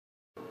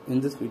In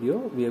this video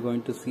we are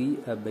going to see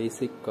a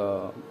basic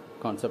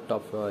concept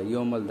of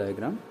UML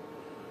diagram.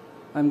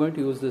 I am going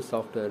to use this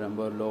software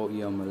Umbrello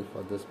UML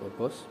for this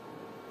purpose.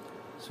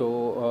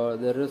 So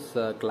there is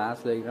a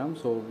class diagram,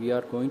 so we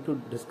are going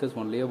to discuss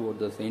only about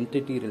this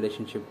entity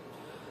relationship.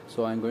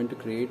 So I am going to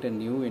create a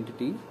new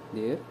entity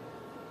there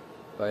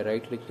by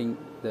right clicking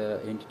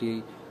the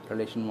entity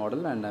relation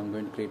model, and I am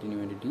going to create a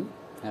new entity,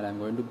 and I am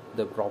going to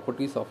the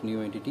properties of new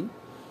entity.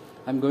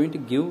 I am going to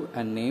give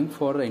a name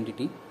for the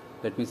entity.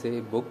 Let me say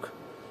book.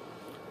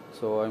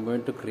 So I'm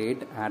going to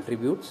create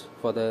attributes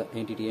for the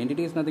entity.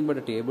 Entity is nothing but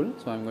a table,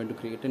 so I'm going to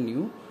create a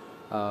new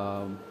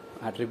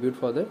attribute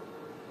for that.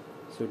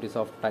 So it is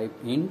of type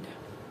int.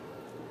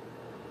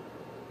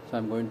 So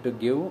I'm going to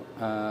give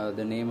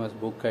the name as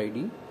book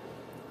ID.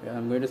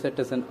 I'm going to set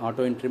as an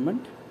auto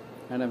increment,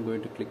 and I'm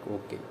going to click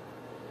OK.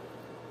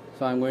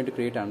 So I'm going to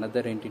create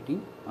another entity,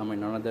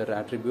 another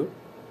attribute.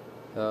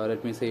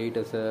 Let me say it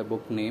as a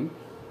book name.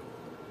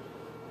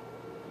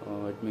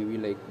 It may be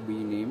like B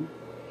name.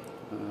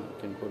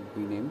 Can put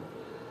B name.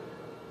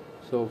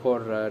 So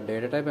for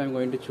data type, I'm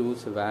going to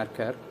choose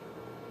varchar.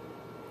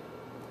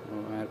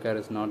 Varchar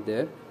is not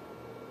there.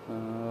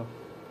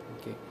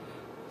 Okay.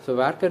 So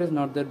varchar is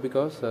not there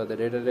because the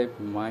data type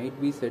might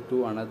be set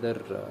to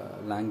another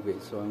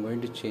language. So I'm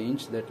going to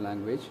change that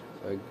language.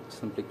 So I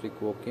simply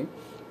click OK.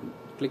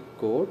 Click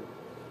code.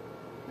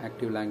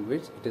 Active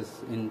language. It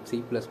is in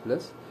C++.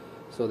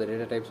 So the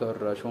data types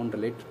are shown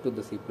related to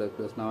the C++.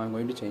 Now I'm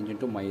going to change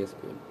into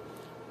MySQL.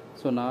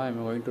 So now I'm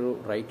going to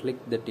right click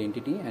that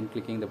entity and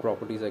clicking the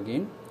properties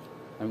again.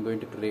 I'm going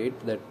to create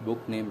that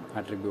book name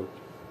attribute,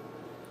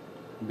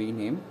 B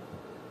name.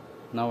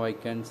 Now I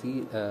can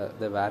see the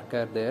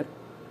varchar there.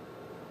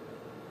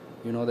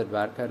 You know that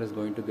varchar is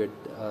going to get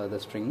the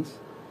strings.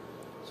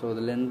 So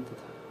the length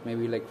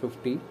maybe like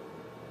 50. Now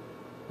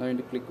I'm going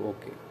to click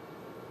OK.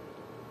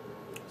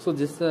 So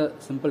this is a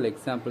simple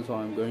example. So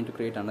I'm going to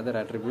create another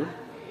attribute.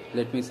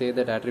 Let me say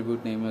that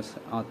attribute name is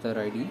author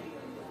ID.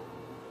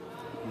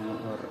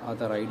 Or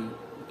author ID.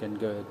 You can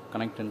go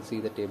connect and see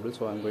the table.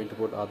 So I'm going to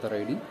put author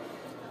ID.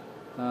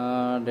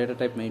 Data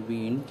type might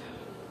be int.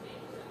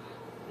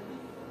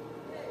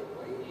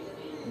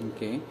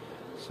 Okay.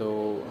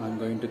 So I'm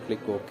going to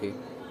click OK.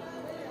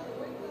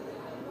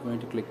 I'm going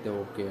to click the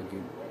OK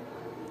again.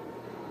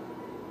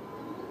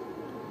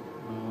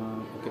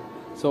 Okay.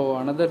 So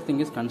another thing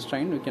is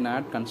constraint. We can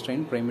add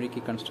constraint, primary key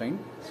constraint.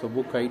 So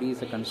book ID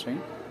is a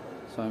constraint.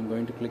 So I'm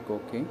going to click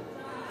OK.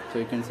 So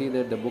you can see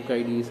that the book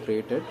ID is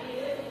created.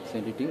 This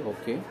entity,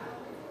 OK.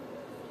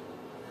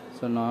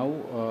 So now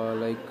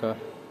you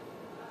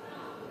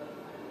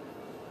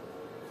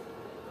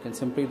can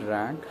simply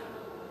drag.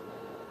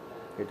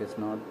 It is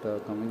not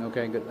coming.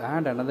 Okay, I could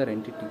add another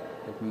entity.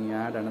 Let me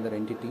add another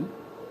entity.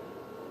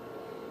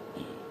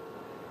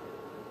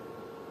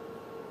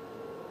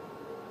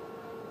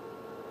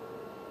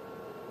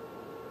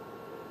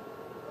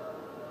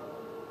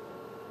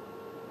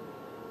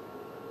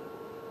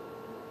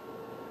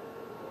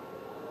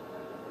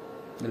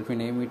 Let me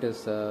name it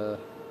as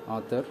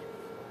author.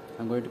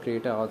 I'm going to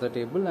create an author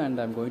table,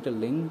 and I'm going to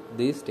link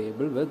this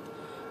table with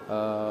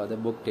the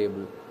book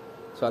table.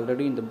 So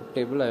already in the book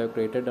table I have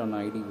created an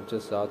ID which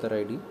is author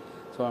ID.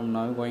 So I'm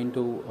now going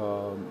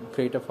to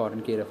create a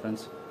foreign key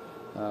reference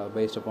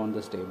based upon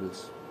these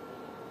tables.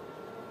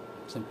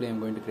 Simply I'm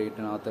going to create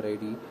an author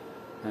ID,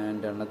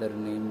 and another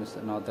name is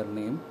an author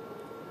name.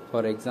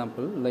 For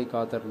example, like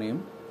author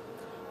name.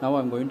 Now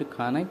I'm going to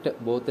connect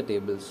both the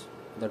tables.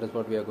 That is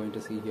what we are going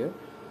to see here.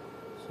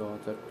 So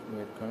that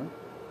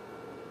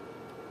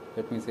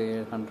let me say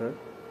 100.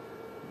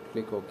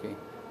 Click OK.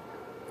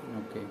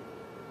 Okay.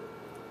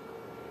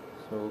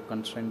 So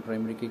constraint,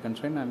 primary key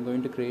constraint. I'm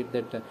going to create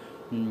that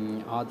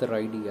author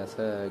ID as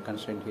a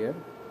constraint here.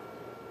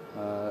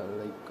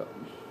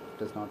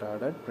 It is not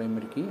added.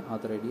 Primary key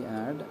author ID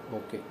add.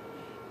 OK.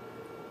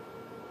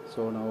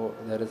 So now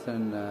there is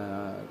an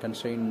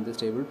constraint in this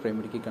table,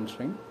 primary key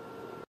constraint.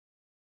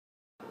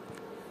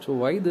 So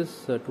why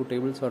this two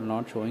tables are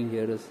not showing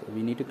here is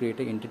we need to create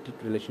an entity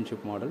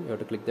relationship model. You have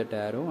to click that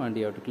arrow and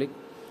you have to click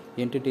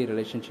entity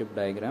relationship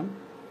diagram.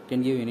 You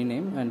can give any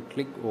name and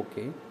click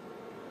OK.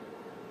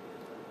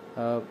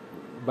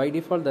 By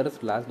default there is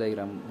class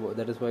diagram.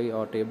 That is why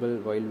our table,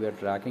 while we are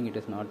tracking, it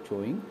is not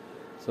showing.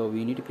 So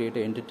we need to create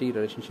an entity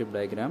relationship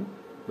diagram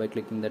by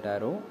clicking that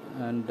arrow,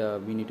 and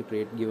we need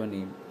to give a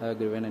name.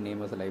 Given a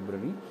name as a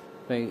library.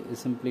 By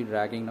simply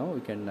dragging now,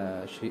 we can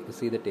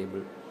see the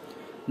table.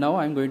 Now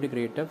I'm going to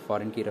create a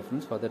foreign key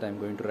reference. For that I'm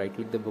going to right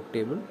click the book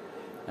table,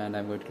 and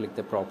I'm going to click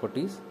the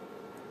properties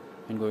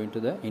and go into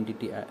the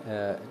entity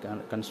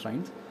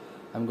constraints.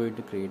 I'm going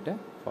to create a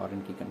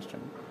foreign key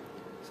constraint.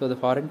 So the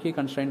foreign key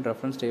constraint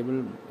reference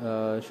table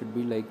should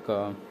be like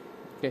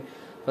okay,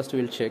 first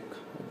we'll check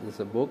this is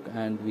a book,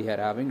 and we are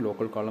having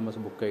local column as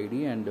book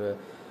ID, and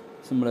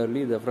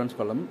similarly reference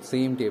column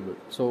same table.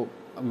 So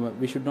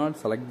we should not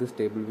select this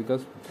table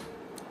because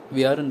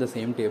we are in the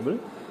same table.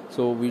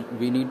 So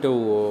we need to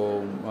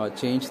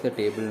change the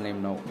table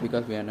name now,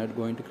 because we are not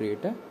going to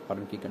create a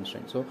foreign key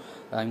constraint. So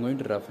I'm going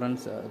to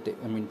reference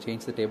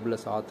change the table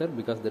as author,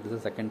 because that is the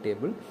second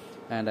table,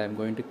 and I'm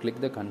going to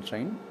click the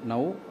constraint.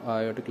 Now I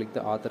have to click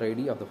the author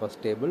ID of the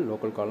first table,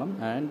 local column,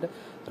 and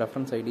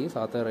reference ID is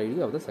author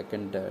ID of the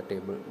second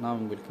table. Now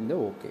I'm clicking the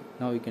OK.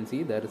 Now you can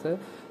see there is a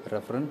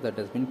reference that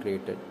has been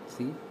created.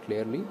 See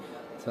clearly.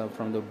 So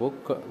from the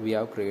book we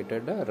have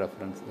created a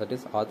reference, that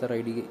is author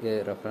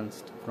ID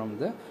referenced from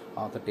the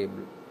author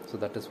table. So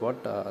that is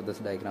what this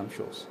diagram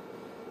shows.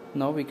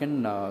 Now we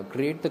can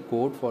create the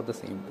code for the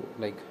same too.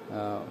 Like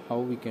how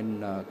we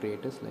can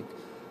create is like,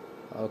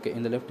 okay,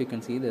 in the left you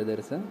can see that there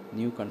is a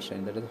new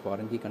constraint, that is a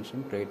foreign key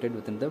constraint created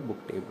within the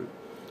book table.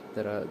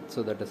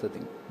 So that is the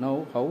thing.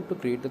 Now how to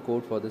create the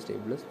code for this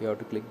table is, we have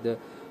to click the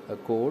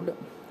code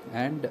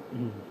and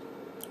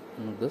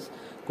this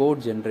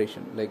code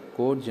generation, like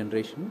code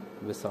generation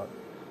wizard.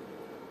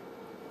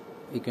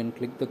 You can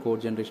click the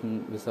code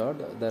generation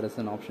wizard. There is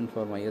an option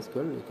for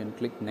MySQL. You can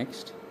click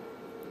next,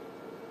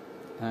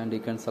 and you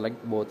can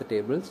select both the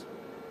tables,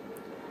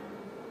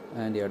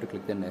 and you have to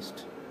click the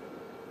next.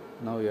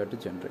 Now you have to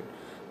generate.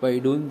 By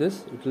doing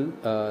this, it will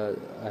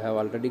I have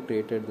already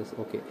created this.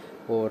 Okay,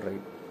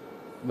 override.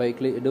 By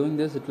doing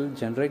this, it will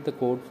generate the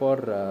code for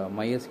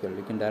MySQL.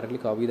 You can directly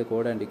copy the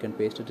code and you can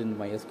paste it in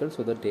MySQL,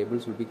 so the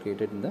tables will be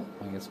created in the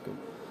MySQL.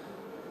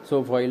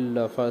 So while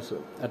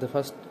at the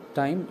first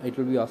time, it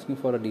will be asking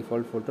for a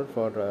default folder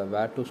for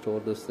where to store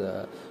this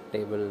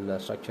table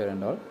structure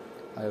and all.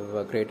 I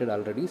have created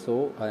already,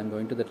 so I am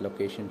going to that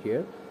location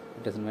here.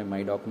 It is in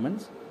my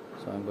documents.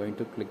 So I am going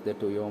to click the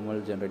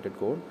UML generated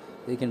code.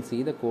 You can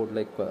see the code,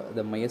 like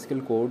the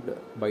MySQL code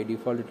by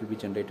default it will be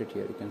generated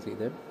here. You can see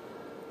that.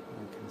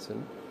 Cancel.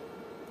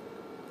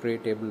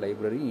 Create table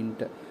library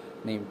int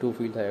name, 2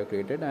 fields I have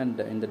created, and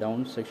in the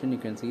down section you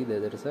can see that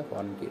there is a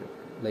foreign key,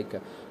 like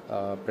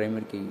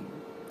primary key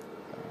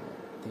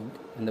thing.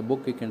 In the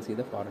book you can see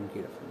the foreign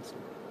key reference.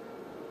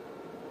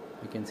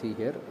 You can see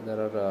here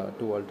there are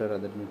 2 alter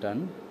other than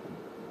done.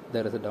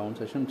 There is a down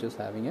section which is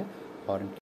having a foreign key.